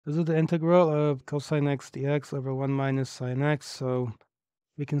This is the integral of cosine x dx over 1 minus sine x. So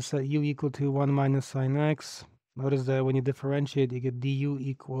we can set u equal to 1 minus sine x. Notice that when you differentiate, you get du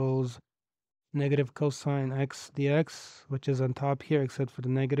equals negative cosine x dx, which is on top here except for the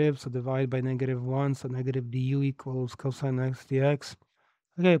negative. So divide by -1. So negative du equals cosine x dx.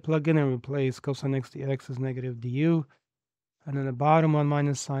 Okay, plug in and replace. Cosine x dx is negative du. And then the bottom 1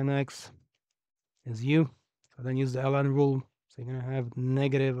 minus sine x is u. So then use the ln rule. So you're going to have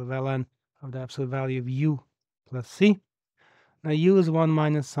negative of ln of the absolute value of u plus c. Now u is 1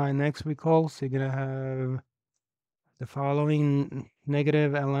 minus sine x, recall. So you're going to have the following: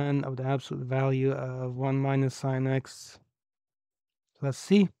 negative ln of the absolute value of 1 minus sine x plus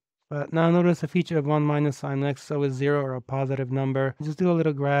c. But now notice the feature of 1 minus sine x is always 0 or a positive number. Just do a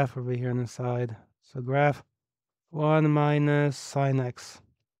little graph over here on the side. So graph 1 minus sine x,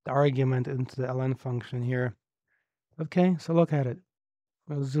 the argument into the ln function here. Okay, so look at it.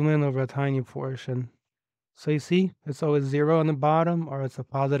 We'll zoom in over a tiny portion. So you see, it's always 0 on the bottom, or it's a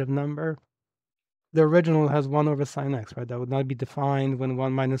positive number. The original has 1 over sine x, right? That would not be defined when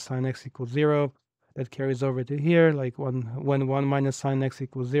 1 minus sine x equals 0. That carries over to here, like when 1 minus sine x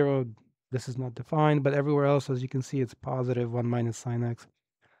equals 0, this is not defined, but everywhere else, as you can see, it's positive 1 minus sine x.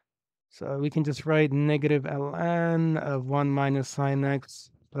 So we can just write negative ln of 1 minus sine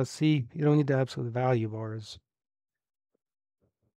x plus c. You don't need the absolute value bars.